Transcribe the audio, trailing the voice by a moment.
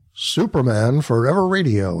Superman Forever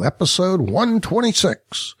Radio, episode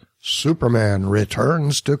 126. Superman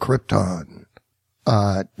Returns to Krypton.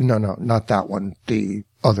 No, not that one. The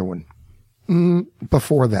other one.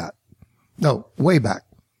 Before that. No, way back.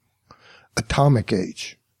 Atomic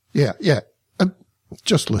Age. Yeah.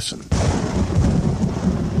 Just listen.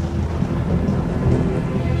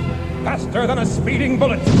 Faster than a speeding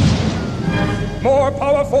bullet. More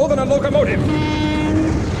powerful than a locomotive.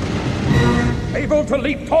 Able to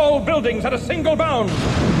leap tall buildings at a single bound.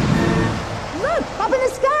 Look, up in the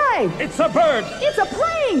sky! It's a bird! It's a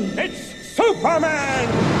plane! It's Superman!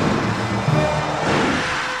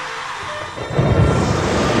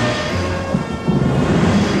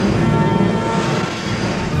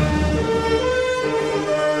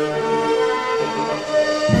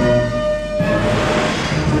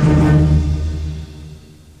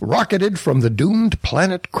 Rocketed from the doomed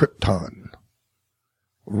planet Krypton.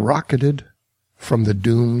 Rocketed from the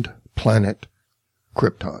doomed planet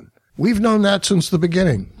Krypton. We've known that since the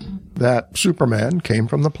beginning, that Superman came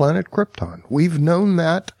from the planet Krypton. We've known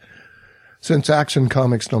that since Action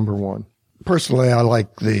Comics #1. Personally, I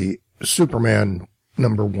like the Superman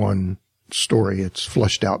 #1 story. It's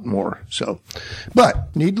fleshed out more.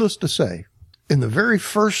 But needless to say, in the very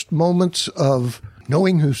first moments of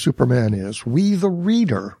knowing who Superman is, we, the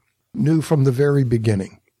reader, knew from the very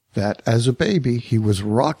beginning that as a baby, he was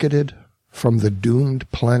rocketed from the doomed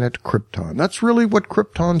planet Krypton. That's really what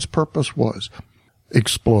Krypton's purpose was.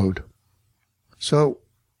 Explode. So,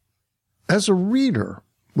 as a reader,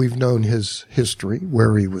 we've known his history,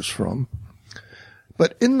 where he was from.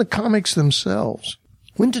 But in the comics themselves,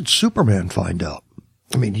 when did Superman find out?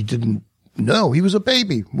 I mean, he didn't know. He was a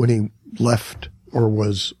baby when he left or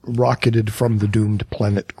was rocketed from the doomed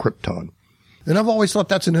planet Krypton. And I've always thought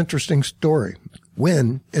that's an interesting story.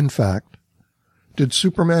 When, in fact, did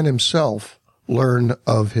Superman himself learn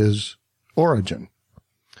of his origin?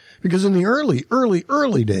 Because in the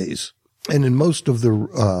early days, and in most of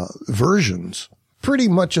the versions, pretty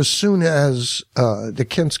much as soon as the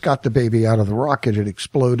Kents got the baby out of the rocket, it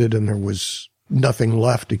exploded and there was nothing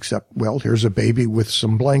left except, well, here's a baby with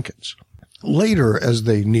some blankets. Later, as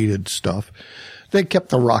they needed stuff, they kept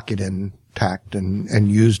the rocket intact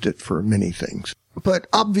and used it for many things. But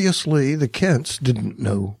obviously, the Kents didn't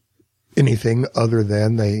know anything other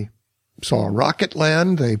than they saw a rocket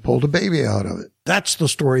land, they pulled a baby out of it. That's the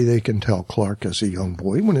story they can tell Clark as a young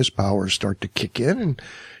boy when his powers start to kick in and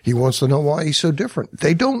he wants to know why he's so different.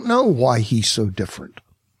 They don't know why he's so different.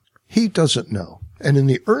 He doesn't know. And in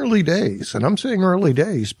the early days, and I'm saying early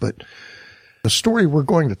days, but the story we're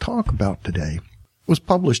going to talk about today was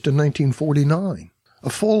published in 1949. A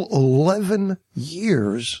full 11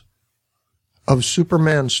 years of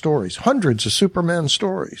Superman stories, hundreds of Superman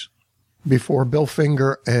stories, before Bill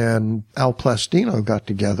Finger and Al Plastino got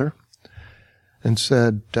together and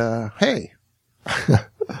said, hey,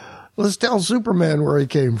 let's tell Superman where he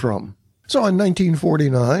came from. So in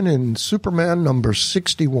 1949, in Superman number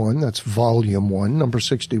 61, that's volume 1, number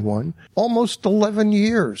 61, almost 11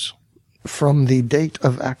 years from the date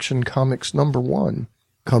of Action Comics #1,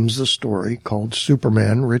 comes the story called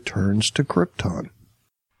Superman Returns to Krypton.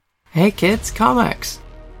 Hey kids, comics!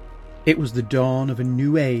 It was the dawn of a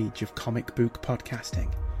new age of comic book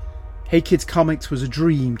podcasting. Hey Kids Comics was a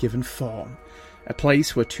dream given form, a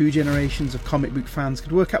place where two generations of comic book fans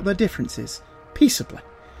could work out their differences, peaceably.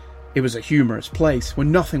 It was a humorous place where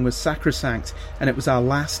nothing was sacrosanct, and it was our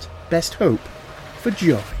last, best hope for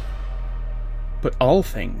joy. But all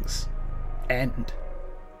things end.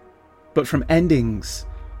 But from endings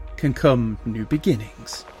can come new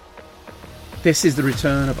beginnings. This is the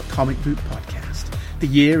return of a comic book podcast. The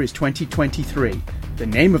year is 2023. The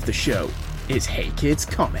name of the show is Hey Kids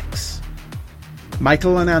Comics.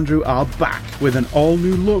 Michael and Andrew are back with an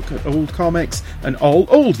all-new look at old comics and all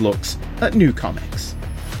old looks at new comics.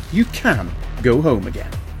 You can go home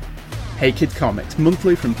again. Hey Kids Comics,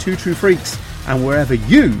 monthly from Two True Freaks and wherever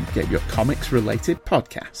you get your comics-related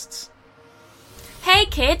podcasts. Hey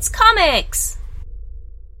Kids Comics!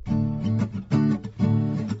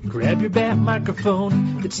 Grab your bat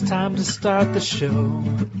microphone, it's time to start the show.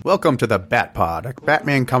 Welcome to the Bat Pod, a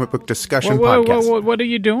Batman comic book discussion podcast. What are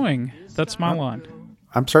you doing? That's my line.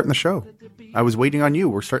 I'm starting the show. I was waiting on you.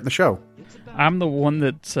 We're starting the show. I'm the one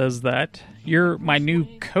that says that. You're my new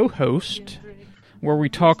co-host, where we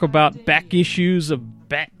talk about back issues of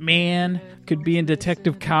Batman, could be in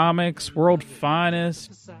Detective Comics, World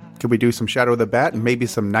Finest. Could we do some Shadow of the Bat and maybe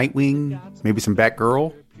some Nightwing, maybe some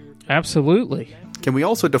Batgirl? Absolutely. Can we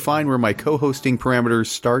also define where my co-hosting parameters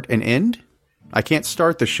start and end? I can't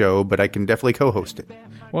start the show, but I can definitely co-host it.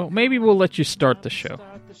 Well, maybe we'll let you start the show.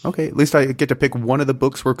 Okay, at least I get to pick one of the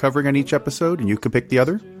books we're covering on each episode, and you can pick the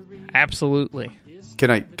other? Absolutely. Can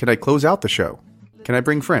I close out the show? Can I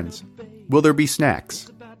bring friends? Will there be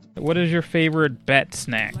snacks? What is your favorite bat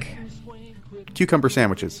snack? Cucumber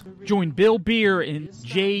sandwiches. Join Bill Beer and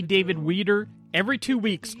J. David Weeder every 2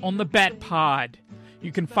 weeks on the Bat Pod.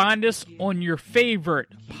 You can find us on your favorite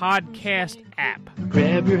podcast app.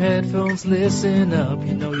 Grab your headphones, listen up,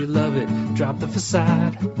 you know you love it. Drop the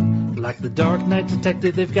facade. Like the Dark Knight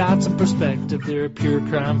Detective, they've got some perspective. They're a pure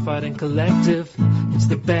crime-fighting collective. It's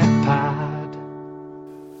the Bat Pod.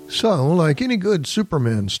 So, like any good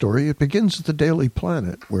Superman story, it begins at the Daily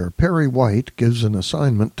Planet, where Perry White gives an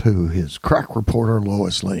assignment to his crack reporter,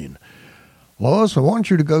 Lois Lane. Lois, I want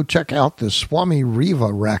you to go check out this Swami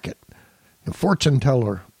Riva racket. A fortune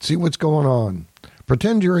teller. See what's going on.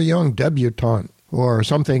 Pretend you're a young debutante or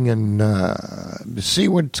something and see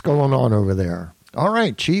what's going on over there. All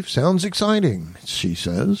right, Chief, sounds exciting, she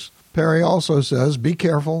says. Perry also says, be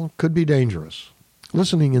careful, could be dangerous.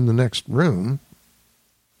 Listening in the next room,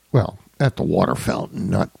 well, at the water fountain,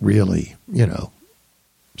 not really,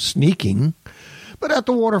 sneaking, but at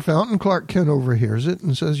the water fountain, Clark Kent overhears it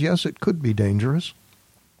and says, yes, it could be dangerous.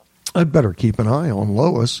 I'd better keep an eye on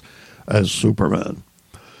Lois as Superman.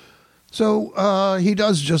 So he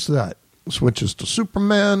does just that. Switches to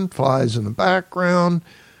Superman, flies in the background,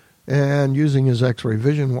 and using his X-ray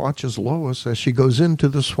vision, watches Lois as she goes into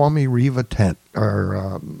the Swami Riva tent,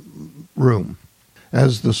 or room.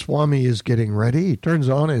 As the Swami is getting ready, he turns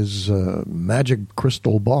on his magic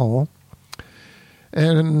crystal ball,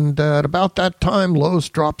 and at about that time, Lois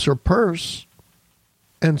drops her purse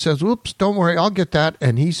and says, "Oops, don't worry, I'll get that,"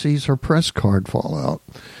 and he sees her press card fall out.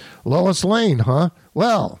 Lois Lane, huh?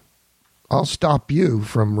 Well, I'll stop you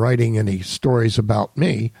from writing any stories about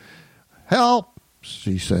me. Help,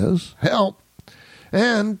 she says, help.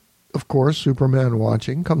 And, of course, Superman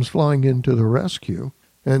watching comes flying into the rescue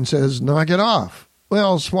and says, knock it off.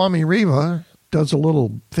 Well, Swami Riva does a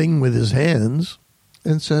little thing with his hands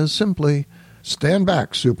and says simply, stand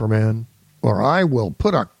back, Superman, or I will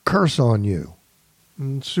put a curse on you.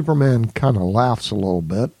 And Superman kind of laughs a little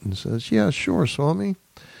bit and says, yeah, sure, Swami.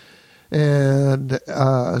 And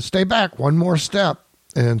stay back one more step.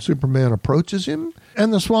 And Superman approaches him.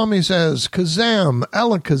 And the Swami says, Kazam,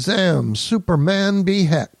 Alakazam, Superman be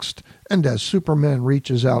hexed. And as Superman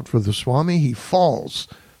reaches out for the Swami, he falls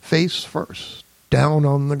face first down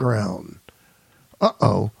on the ground.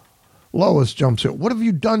 Uh-oh. Lois jumps in. What have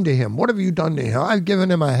you done to him? What have you done to him? I've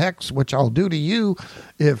given him a hex, which I'll do to you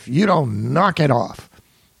if you don't knock it off.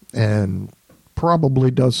 And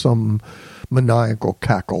probably does some maniacal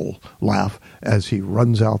cackle laugh as he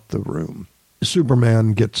runs out the room.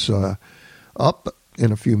 Superman gets up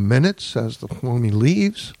in a few minutes as the Swami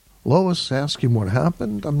leaves. Lois asks him what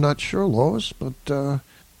happened. I'm not sure, Lois, but,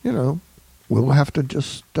 we'll have to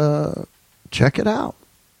just check it out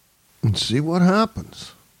and see what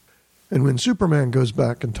happens. And when Superman goes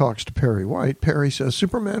back and talks to Perry White, Perry says,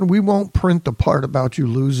 Superman, we won't print the part about you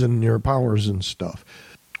losing your powers and stuff.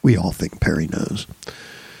 We all think Perry knows.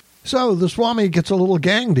 So the Swami gets a little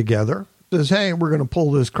gang together, says, hey, we're going to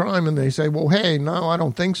pull this crime. And they say, well, hey, no, I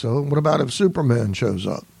don't think so. What about if Superman shows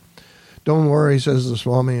up? Don't worry, says the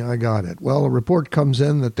Swami, I got it. Well, a report comes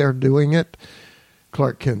in that they're doing it.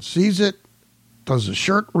 Clark Kent sees it, does a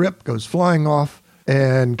shirt rip, goes flying off,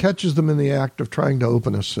 and catches them in the act of trying to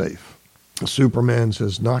open a safe. Superman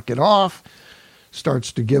says, knock it off,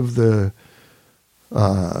 starts to give the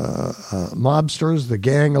mobsters, the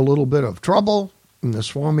gang, a little bit of trouble. And the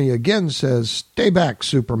Swami again says, stay back,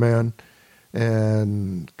 Superman.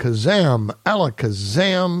 And Kazam,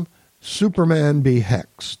 Alakazam, Superman be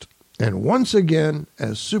hexed. And once again,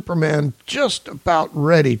 as Superman just about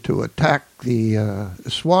ready to attack the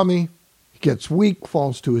Swami, he gets weak,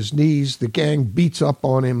 falls to his knees. The gang beats up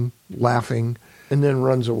on him, laughing, and then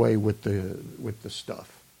runs away with the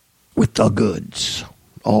stuff. With the goods.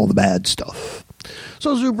 All the bad stuff.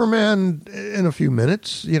 So Superman, in a few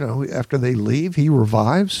minutes, after they leave, he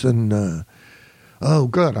revives and, oh,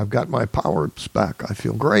 good, I've got my powers back. I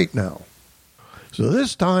feel great now. So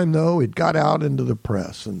this time, though, it got out into the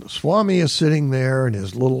press, and the Swami is sitting there in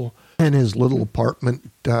his little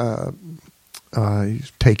apartment.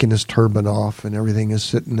 He's taking his turban off, and everything is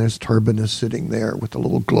sitting. His turban is sitting there with a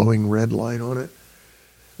little glowing red light on it,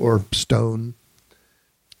 or stone.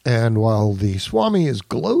 And while the Swami is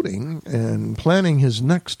gloating and planning his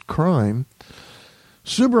next crime,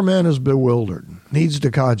 Superman is bewildered, needs to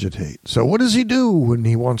cogitate. So what does he do when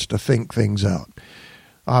he wants to think things out?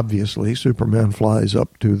 Obviously, Superman flies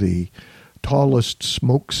up to the tallest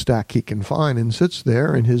smokestack he can find and sits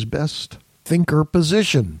there in his best thinker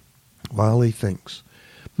position while he thinks.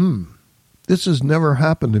 This has never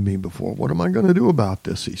happened to me before. What am I going to do about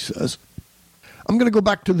this, he says. I'm going to go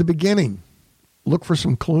back to the beginning. Look for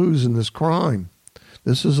some clues in this crime.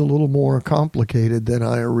 This is a little more complicated than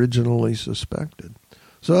I originally suspected.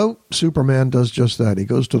 So Superman does just that. He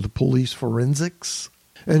goes to the police forensics.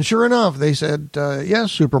 And sure enough, they said,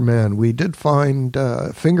 yes, Superman, we did find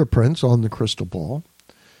fingerprints on the crystal ball.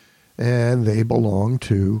 And they belong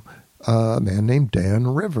to a man named Dan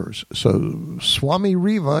Rivers. So Swami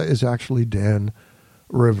Riva is actually Dan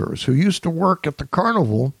Rivers, who used to work at the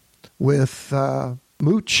carnival with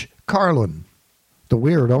Mooch Carlin, the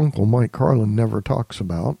weird uncle Mike Carlin never talks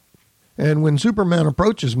about. And when Superman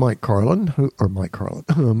approaches Mooch Carlin, who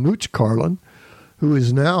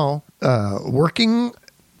is now working,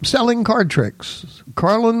 selling card tricks,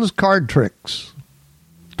 Carlin's Card Tricks,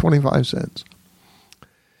 25 cents.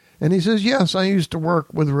 And he says, yes, I used to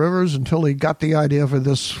work with Rivers until he got the idea for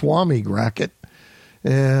this Swami racket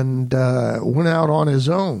and went out on his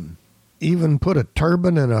own. Even put a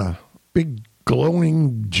turban and a big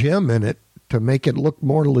glowing gem in it to make it look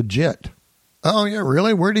more legit. Oh, yeah,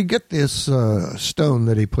 really? Where'd he get this stone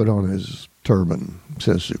that he put on his turban,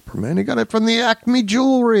 says Superman. He got it from the Acme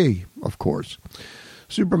Jewelry, of course.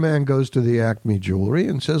 Superman goes to the Acme Jewelry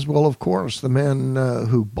and says, well, of course, the man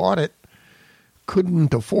who bought it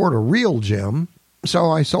couldn't afford a real gem,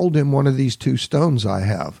 so I sold him one of these two stones I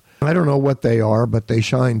have. I don't know what they are, but they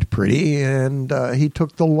shined pretty, and he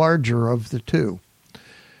took the larger of the two.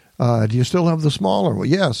 Do you still have the smaller one?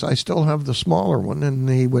 Yes, I still have the smaller one. And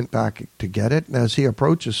he went back to get it. And as he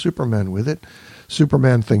approaches Superman with it,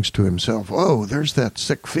 Superman thinks to himself, oh, there's that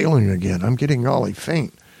sick feeling again. I'm getting awfully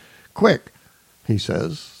faint. Quick, he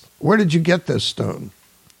says, where did you get this stone?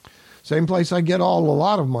 Same place I get a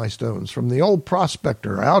lot of my stones, from the old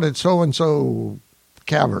prospector out at so-and-so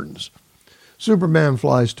caverns. Superman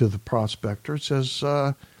flies to the prospector, says,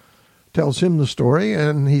 tells him the story,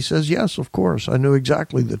 and he says, yes, of course, I knew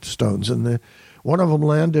exactly the stones, and one of them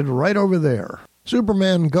landed right over there.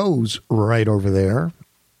 Superman goes right over there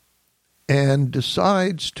and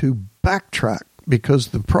decides to backtrack because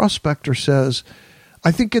the prospector says,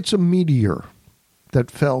 I think it's a meteor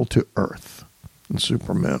that fell to Earth. And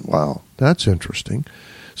Superman, wow, that's interesting.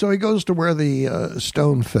 So he goes to where the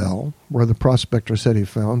stone fell, where the prospector said he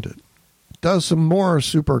found it. Does some more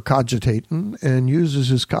super cogitating and uses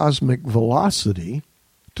his cosmic velocity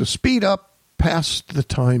to speed up past the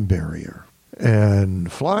time barrier.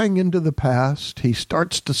 And flying into the past, he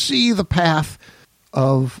starts to see the path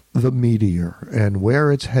of the meteor and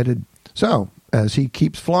where it's headed. So, as he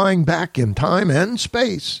keeps flying back in time and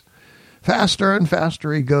space, faster and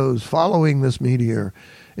faster he goes, following this meteor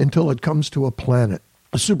until it comes to a planet.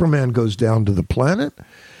 Superman goes down to the planet,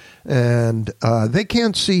 and they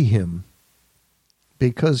can't see him,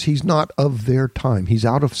 because he's not of their time. He's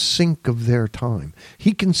out of sync of their time.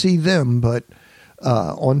 He can see them, but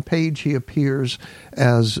on page he appears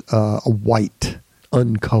as a white,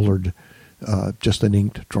 uncolored, just an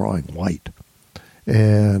inked drawing, white.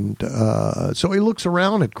 And so he looks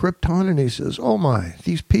around at Krypton and he says, oh my,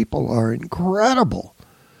 these people are incredible.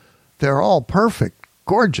 They're all perfect,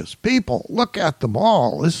 gorgeous people. Look at them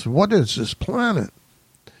all. What is this planet?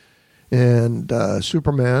 And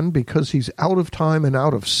Superman, because he's out of time and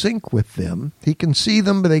out of sync with them, he can see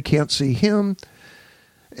them, but they can't see him.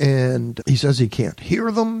 And he says he can't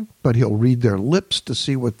hear them, but he'll read their lips to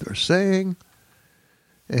see what they're saying.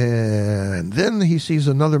 And then he sees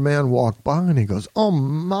another man walk by, and he goes, oh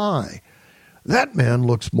my, that man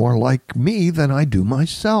looks more like me than I do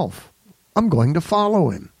myself. I'm going to follow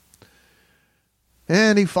him.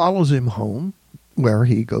 And he follows him home, where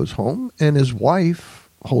he goes home, and his wife,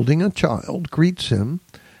 holding a child, greets him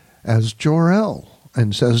as Jor-El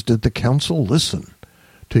and says, did the council listen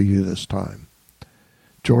to you this time?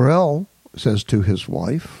 Jor-El says to his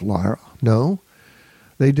wife, Lara, no,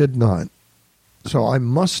 they did not. So I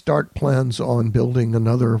must start plans on building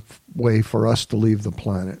another way for us to leave the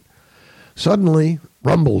planet. Suddenly,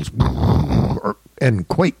 rumbles and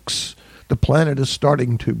quakes. The planet is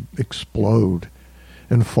starting to explode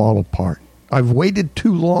and fall apart. I've waited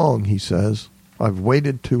too long, he says. I've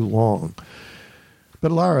waited too long.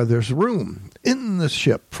 But Lara, there's room in the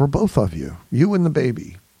ship for both of you, you and the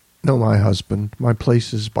baby. No, my husband, my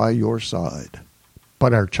place is by your side.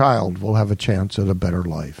 But our child will have a chance at a better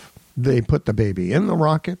life. They put the baby in the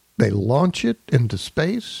rocket. They launch it into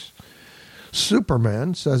space.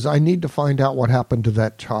 Superman says, I need to find out what happened to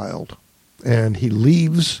that child. And he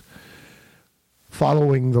leaves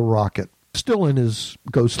following the rocket, still in his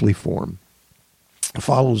ghostly form.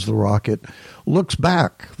 Follows the rocket, looks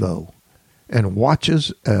back, though, and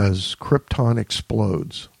watches as Krypton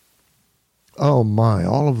explodes. Oh my,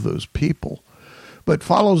 all of those people. But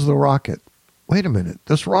follows the rocket. Wait a minute,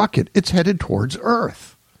 this rocket, it's headed towards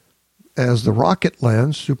Earth. As the rocket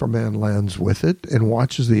lands, Superman lands with it and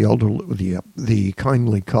watches the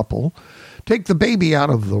kindly couple take the baby out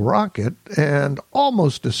of the rocket, and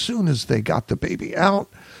almost as soon as they got the baby out,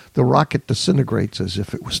 the rocket disintegrates as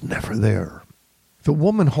if it was never there. The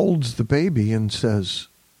woman holds the baby and says,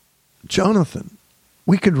 Jonathan,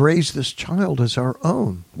 we could raise this child as our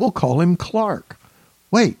own. We'll call him Clark.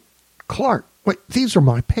 Wait, Clark, wait, these are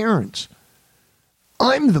my parents.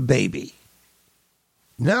 I'm the baby.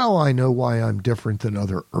 Now I know why I'm different than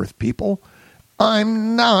other Earth people.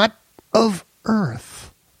 I'm not of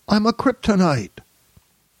Earth. I'm a Kryptonite.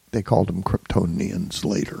 They called them Kryptonians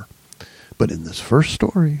later. But in this first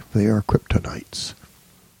story, they are Kryptonites.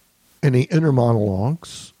 Any inner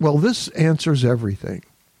monologues? Well, this answers everything.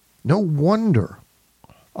 No wonder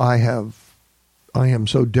I am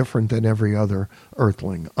so different than every other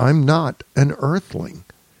Earthling. I'm not an Earthling.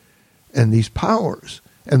 And these powers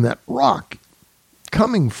and that rock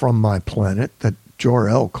coming from my planet that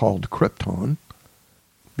Jor-El called Krypton,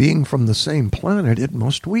 being from the same planet, it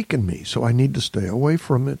must weaken me. So I need to stay away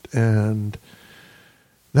from it, and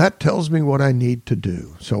that tells me what I need to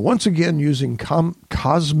do. So once again, using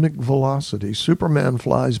cosmic velocity, Superman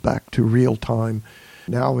flies back to real time,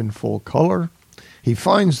 now in full color. He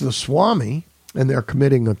finds the Swami, and they're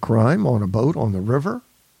committing a crime on a boat on the river.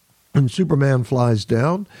 And Superman flies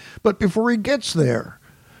down. But before he gets there,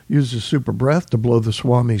 uses super breath to blow the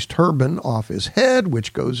Swami's turban off his head,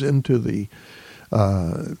 which goes into the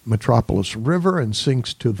Metropolis River and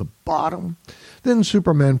sinks to the bottom. Then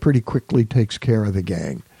Superman pretty quickly takes care of the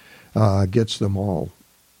gang, gets them all,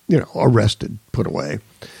 arrested, put away.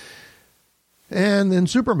 And then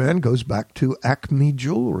Superman goes back to Acme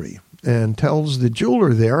Jewelry and tells the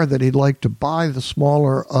jeweler there that he'd like to buy the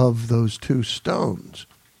smaller of those two stones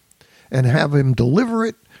and have him deliver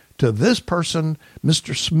it to this person,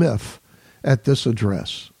 Mr. Smith, at this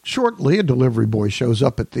address. Shortly, a delivery boy shows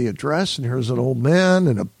up at the address, and here's an old man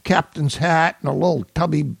in a captain's hat and a little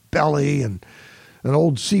tubby belly and an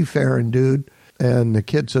old seafaring dude. And the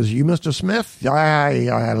kid says, "You Mr. Smith?"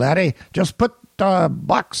 "Aye, laddie. Just put the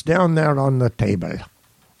box down there on the table."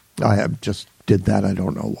 I have just did that. I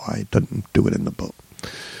don't know why. It didn't do it in the book.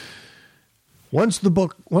 Once the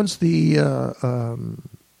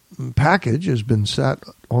package has been set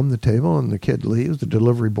on the table and the kid leaves, the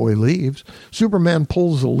delivery boy leaves, Superman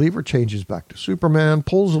pulls the lever, changes back to Superman,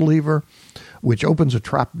 pulls the lever, which opens a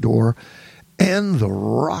trap door, and the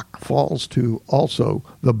rock falls to also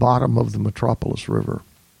the bottom of the Metropolis River.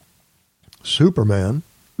 Superman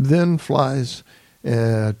then flies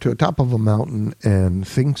to the top of a mountain and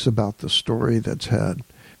thinks about the story that's had.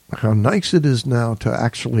 How nice it is now to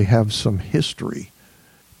actually have some history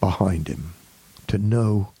behind him, to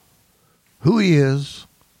know who he is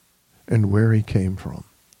and where he came from.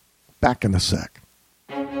 Back in a sec.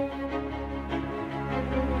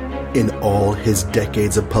 In all his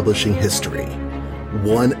decades of publishing history,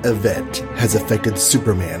 one event has affected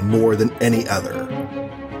Superman more than any other.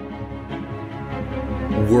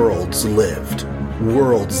 Worlds lived,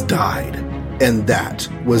 worlds died, and that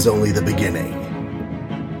was only the beginning.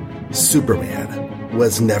 Superman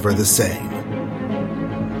was never the same.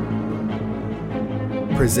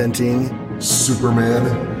 Presenting Superman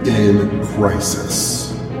in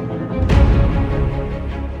Crisis.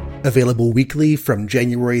 Available weekly from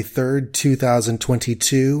January 3rd,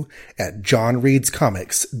 2022 at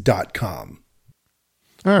johnreadscomics.com.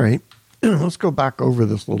 All right, let's go back over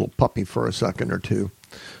this little puppy for a second or two.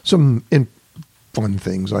 Some fun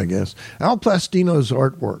things, I guess. Al Plastino's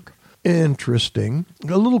artwork. Interesting.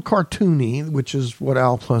 A little cartoony, which is what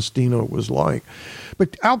Al Plastino was like.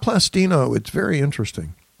 But Al Plastino, it's very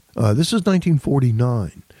interesting. This is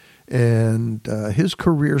 1949, and his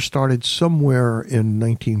career started somewhere in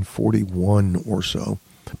 1941 or so.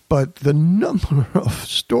 But the number of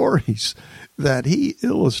stories that he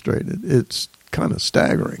illustrated, it's kind of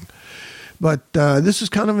staggering. But this is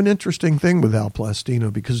kind of an interesting thing with Al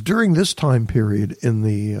Plastino, because during this time period in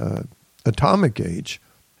the Atomic Age,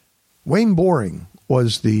 Wayne Boring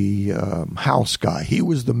was the house guy. He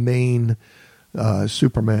was the main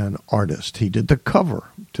Superman artist. He did the cover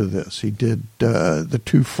to this. He did the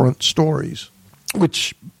two front stories,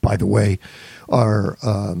 which, by the way, are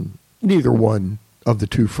neither one of the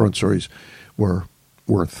two front stories were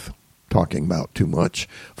worth talking about too much.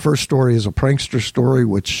 First story is a prankster story,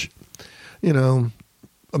 which, I'm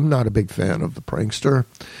not a big fan of the prankster.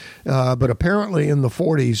 But apparently in the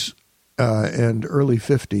 40s and early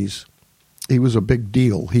 50s, he was a big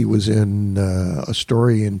deal. He was in a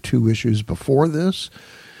story in 2 issues before this,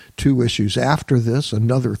 2 issues after this,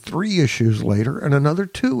 another 3 issues later, and another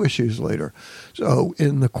 2 issues later. So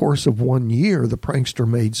in the course of 1 year, the prankster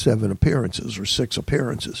made 7 appearances or 6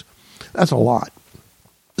 appearances. That's a lot.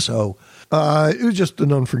 So it was just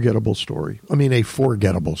an unforgettable story. I mean, a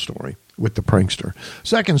forgettable story with the prankster.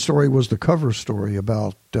 Second story was the cover story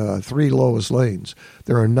about 3 Lois Lanes.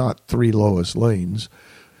 There are not 3 Lois Lanes.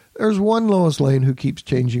 There's one Lois Lane who keeps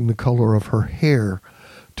changing the color of her hair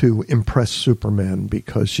to impress Superman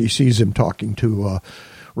because she sees him talking to a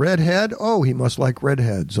redhead. Oh, he must like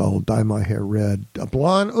redheads. I'll dye my hair red. A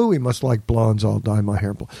blonde. Oh, he must like blondes. I'll dye my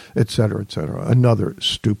hair blonde, etc., etc. Another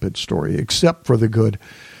stupid story, except for the good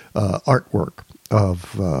artwork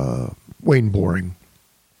of Wayne Boring.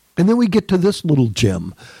 And then we get to this little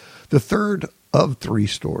gem, the third of 3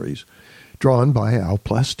 stories, drawn by Al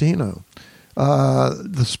Plastino.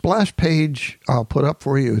 The splash page I'll put up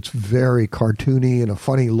for you. It's very cartoony and a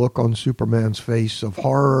funny look on Superman's face of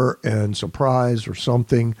horror and surprise or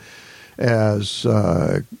something as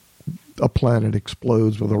a planet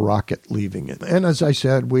explodes with a rocket leaving it. And as I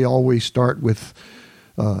said, we always start with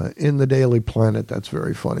in the Daily Planet. That's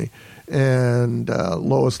very funny. And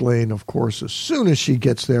Lois Lane, of course, as soon as she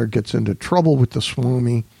gets there, gets into trouble with the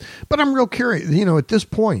Swami. But I'm real curious, at this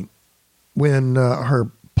point, when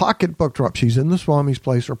her pocketbook drops, she's in the Swami's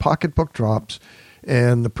place, her pocketbook drops,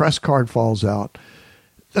 and the press card falls out.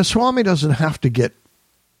 The Swami doesn't have to get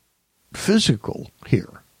physical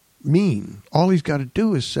here, mean. All he's got to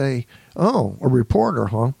do is say, oh, a reporter,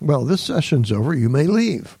 huh? Well, this session's over, you may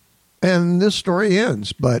leave. And this story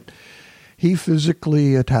ends, but he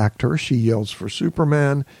physically attacked her. She yells for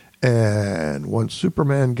Superman, and once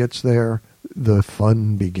Superman gets there, the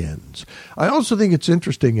fun begins. I also think it's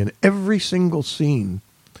interesting in every single scene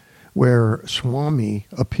where Swami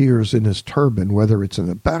appears in his turban, whether it's in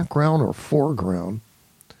the background or foreground,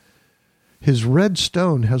 his red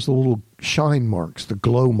stone has the little shine marks, the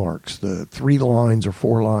glow marks, the 3 lines or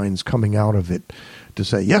 4 lines coming out of it to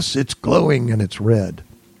say, yes, it's glowing and it's red.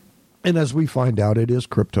 And as we find out, it is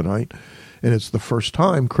kryptonite. And it's the first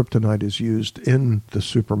time kryptonite is used in the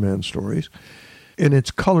Superman stories. And it's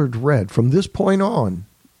colored red. From this point on,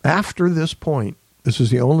 after this point, this is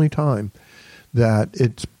the only time that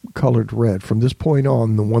it's colored red. From this point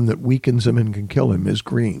on, the one that weakens him and can kill him is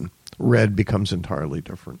green. Red becomes entirely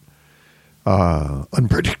different.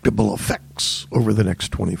 Unpredictable effects over the next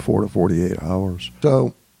 24 to 48 hours.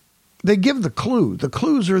 So they give the clue. The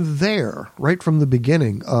clues are there right from the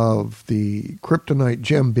beginning of the kryptonite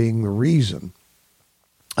gem being the reason.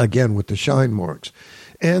 Again, with the shine marks.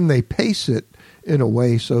 And they pace it in a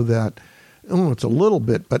way so that, it's a little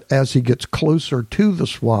bit, but as he gets closer to the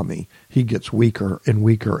Swami, he gets weaker and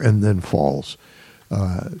weaker and then falls.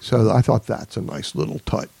 So I thought that's a nice little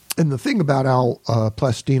touch. And the thing about Al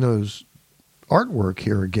Plastino's artwork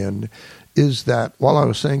here again is that while I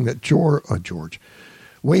was saying that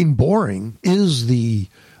Wayne Boring is the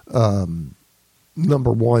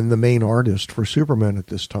number one, the main artist for Superman at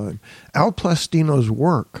this time, Al Plastino's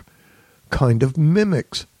work kind of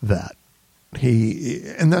mimics that.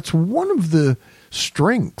 And that's one of the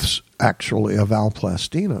strengths, actually, of Al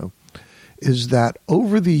Plastino, is that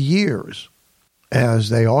over the years, as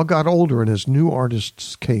they all got older and as new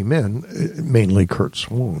artists came in, mainly Kurt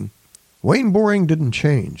Swan, Wayne Boring didn't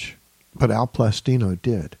change, but Al Plastino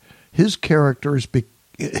did. His characters,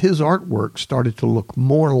 his artwork started to look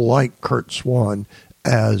more like Kurt Swan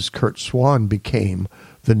as Kurt Swan became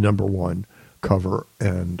the number one cover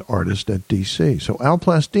and artist at DC. So Al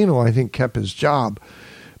Plastino, I think, kept his job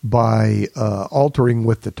by altering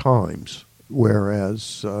with the times,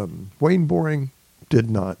 whereas Wayne Boring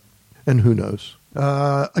did not. And who knows?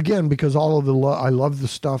 Again, because all of I love the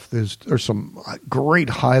stuff. There's some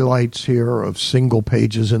great highlights here of single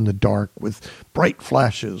pages in the dark with bright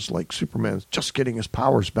flashes, like Superman's just getting his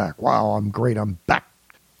powers back. Wow, I'm great. I'm back.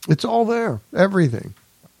 It's all there. Everything.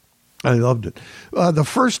 I loved it. The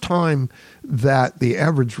first time that the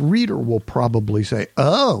average reader will probably say,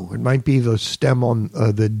 oh, it might be the stem on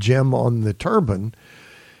the gem on the turban,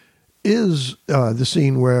 is the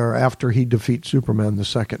scene where after he defeats Superman the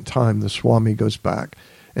second time, the Swami goes back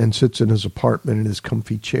and sits in his apartment in his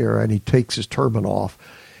comfy chair, and he takes his turban off,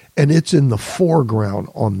 and it's in the foreground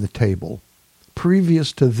on the table.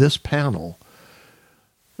 Previous to this panel,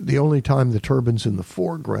 the only time the turban's in the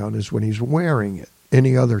foreground is when he's wearing it.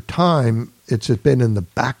 Any other time, it's been in the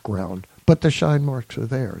background, but the shine marks are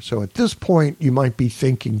there. So at this point, you might be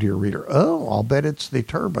thinking to your reader, oh, I'll bet it's the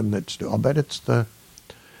turban I'll bet it's the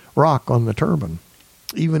rock on the turban.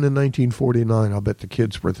 Even in 1949, I'll bet the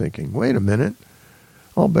kids were thinking, wait a minute,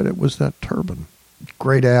 I'll bet it was that turban.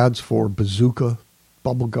 Great ads for Bazooka,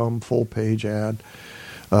 bubblegum, full-page ad.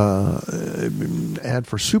 Ad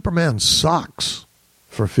for Superman socks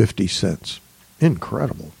for 50 cents.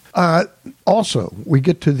 Incredible. Also, we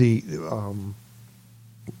get to the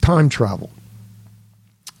time travel.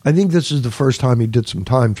 I think this is the first time he did some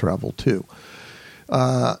time travel, too.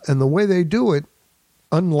 And the way they do it,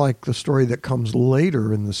 unlike the story that comes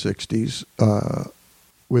later in the 60s,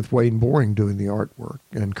 with Wayne Boring doing the artwork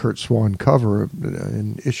and Kurt Swan cover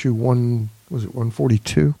in issue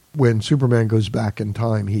 142? When Superman goes back in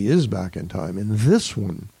time, he is back in time. In this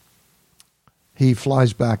one, he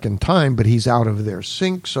flies back in time, but he's out of their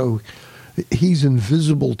sync, so he's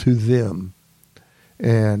invisible to them.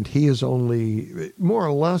 And he is only, more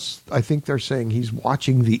or less, I think they're saying he's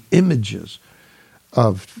watching the images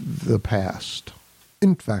of the past.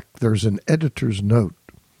 In fact, there's an editor's note,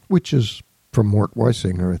 which is from Mort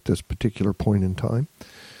Weisinger at this particular point in time,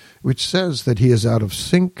 which says that he is out of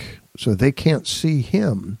sync, so they can't see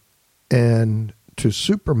him. And to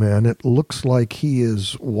Superman, it looks like he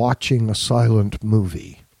is watching a silent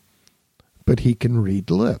movie, but he can read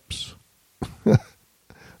lips.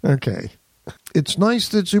 Okay. It's nice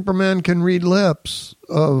that Superman can read lips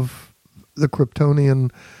of the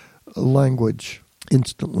Kryptonian language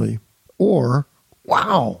instantly. Or,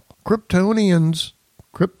 wow, Kryptonians,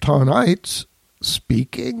 Kryptonites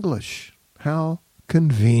speak English. How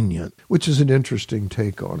convenient, which is an interesting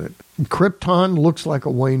take on it. Krypton looks like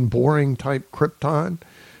a Wayne Boring type Krypton.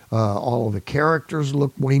 All of the characters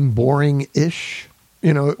look Wayne Boring-ish.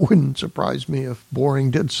 You know, it wouldn't surprise me if Boring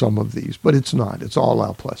did some of these, but it's not. It's all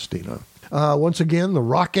Al Plastino. Once again, the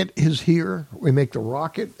rocket is here. We make the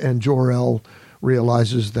rocket, and Jor-El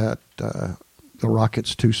realizes that the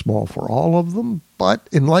rocket's too small for all of them. But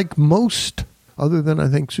in like most, other than I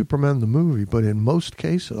think Superman the movie, but in most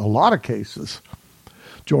cases, a lot of cases,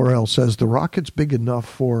 Jor-El says the rocket's big enough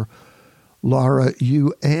for Lara,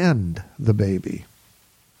 you, and the baby.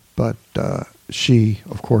 But she,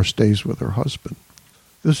 of course, stays with her husband.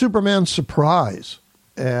 The Superman surprise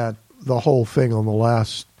at the whole thing on the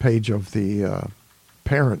last page of the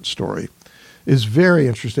parent story is very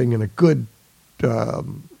interesting, and a good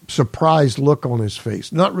surprised look on his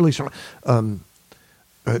face. Not really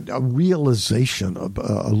a realization,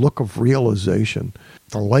 a look of realization.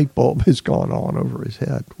 The light bulb has gone on over his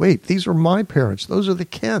head. Wait, these are my parents. Those are the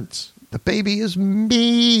Kents. The baby is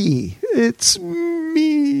me. It's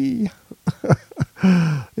me.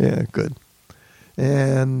 Yeah, good.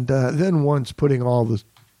 And then once putting all this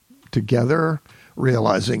together,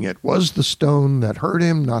 realizing it was the stone that hurt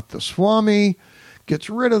him, not the Swami, gets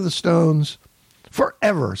rid of the stones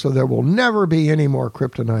forever. So there will never be any more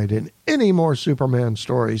kryptonite in any more Superman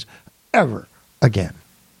stories ever again.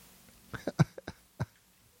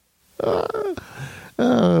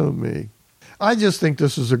 Oh, me. I just think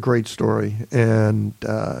this is a great story. And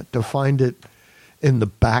to find it in the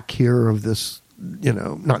back here of this, you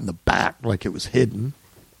know, not in the back like it was hidden,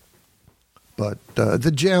 but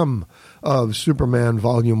the gem of Superman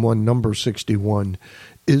Volume 1, number 61,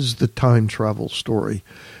 is the time travel story.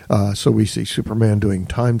 So we see Superman doing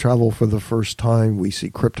time travel for the first time. We see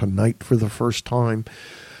kryptonite for the first time.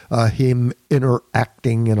 Him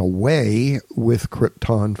interacting in a way with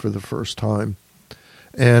Krypton for the first time.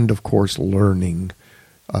 And, of course, learning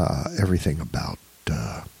everything about,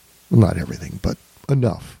 not everything, but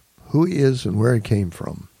enough. Who he is and where he came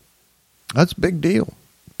from. That's a big deal.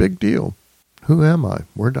 Big deal. Who am I?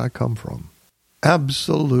 Where did I come from?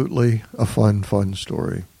 Absolutely a fun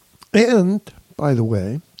story. And, by the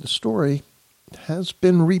way, the story has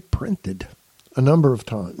been reprinted a number of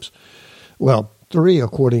times. Well, 3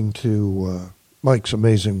 according to Mike's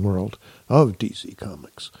Amazing World of DC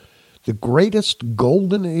Comics. The greatest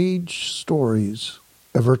Golden Age stories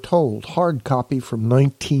ever told. Hard copy from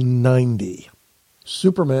 1990.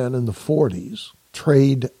 Superman in the 40s.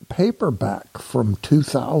 Trade paperback from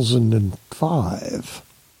 2005.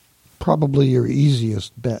 Probably your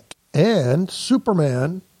easiest bet. And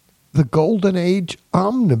Superman, the Golden Age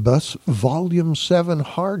Omnibus, Volume 7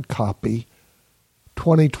 hard copy,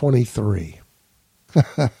 2023.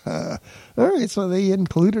 All right, so they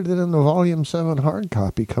included it in the Volume 7 hard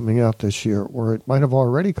copy coming out this year, or it might have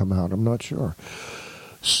already come out, I'm not sure.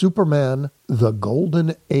 Superman, the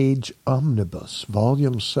Golden Age Omnibus,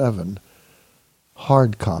 Volume 7,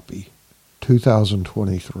 hard copy,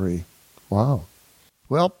 2023. Wow.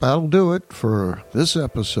 Well, that'll do it for this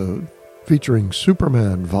episode, featuring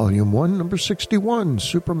Superman Volume 1, number 61,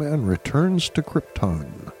 Superman Returns to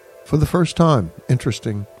Krypton. For the first time,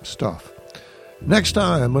 interesting stuff. Next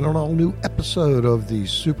time, on an all-new episode of the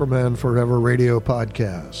Superman Forever radio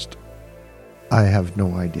podcast. I have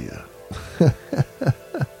no idea.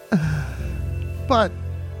 But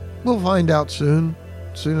we'll find out soon.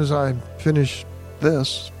 as soon as I finish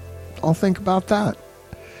this, I'll think about that.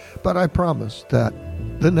 But I promise that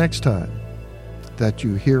the next time that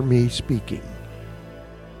you hear me speaking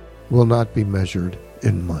will not be measured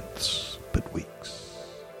in months, but weeks.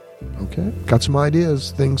 Okay? Got some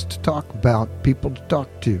ideas, things to talk about, people to talk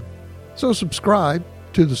to. So subscribe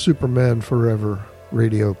to the Superman Forever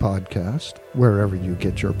radio podcast, wherever you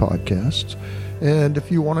get your podcasts. And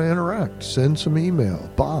if you want to interact, send some email,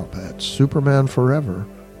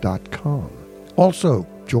 bob@supermanforever.com. Also,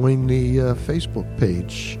 join the Facebook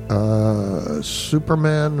page,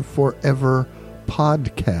 Superman Forever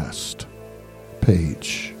Podcast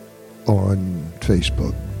page on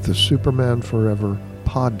Facebook. The Superman Forever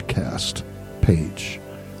Podcast page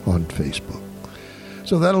on Facebook.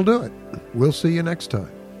 So that'll do it. We'll see you next time.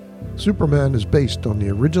 Superman is based on the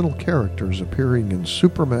original characters appearing in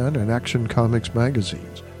Superman and Action Comics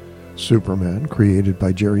magazines. Superman, created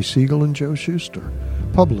by Jerry Siegel and Joe Shuster,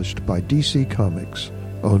 published by DC Comics,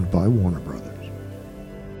 owned by Warner Brothers.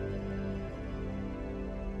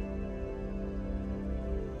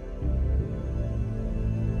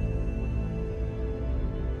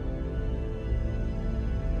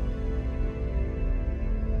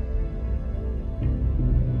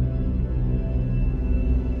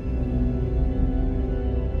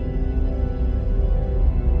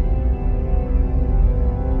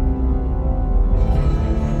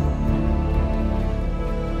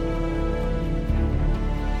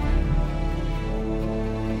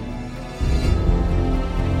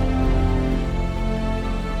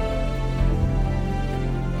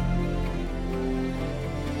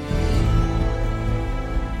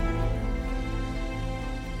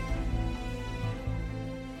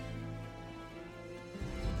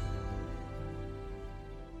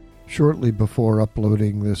 Shortly before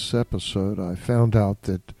uploading this episode, I found out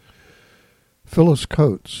that Phyllis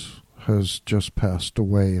Coates has just passed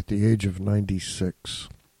away at the age of 96.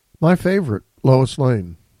 My favorite, Lois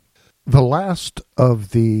Lane. The last of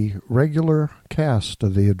the regular cast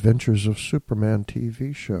of the Adventures of Superman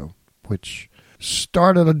TV show, which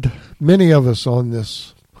started many of us on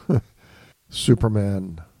this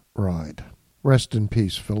Superman ride. Rest in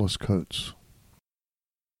peace, Phyllis Coates.